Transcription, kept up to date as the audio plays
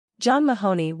John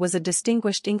Mahoney was a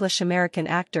distinguished English-American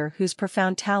actor whose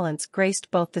profound talents graced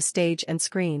both the stage and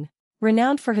screen.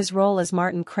 Renowned for his role as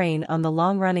Martin Crane on the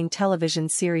long-running television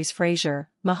series Frasier,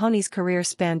 Mahoney's career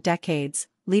spanned decades,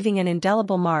 leaving an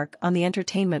indelible mark on the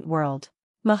entertainment world.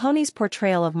 Mahoney's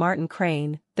portrayal of Martin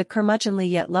Crane, the curmudgeonly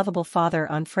yet lovable father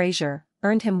on Frasier,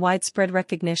 earned him widespread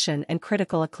recognition and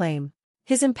critical acclaim.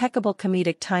 His impeccable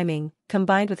comedic timing,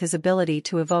 combined with his ability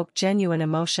to evoke genuine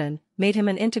emotion, made him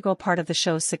an integral part of the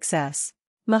show's success.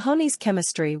 Mahoney's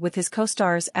chemistry with his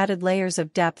co-stars added layers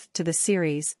of depth to the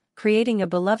series, creating a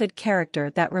beloved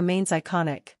character that remains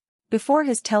iconic. Before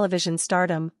his television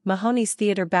stardom, Mahoney's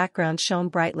theater background shone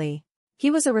brightly.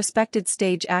 He was a respected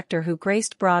stage actor who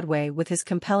graced Broadway with his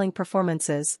compelling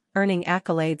performances, earning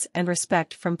accolades and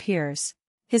respect from peers.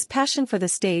 His passion for the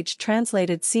stage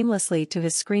translated seamlessly to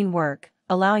his screen work,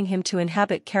 allowing him to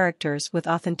inhabit characters with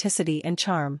authenticity and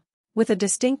charm. With a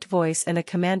distinct voice and a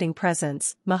commanding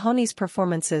presence, Mahoney's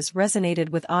performances resonated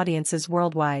with audiences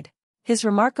worldwide. His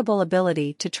remarkable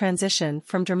ability to transition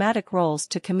from dramatic roles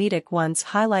to comedic ones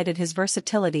highlighted his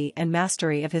versatility and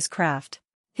mastery of his craft.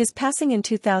 His passing in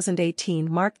 2018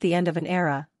 marked the end of an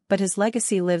era, but his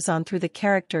legacy lives on through the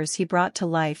characters he brought to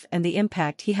life and the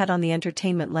impact he had on the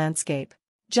entertainment landscape.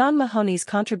 John Mahoney's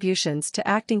contributions to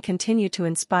acting continue to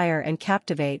inspire and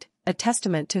captivate, a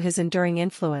testament to his enduring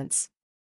influence.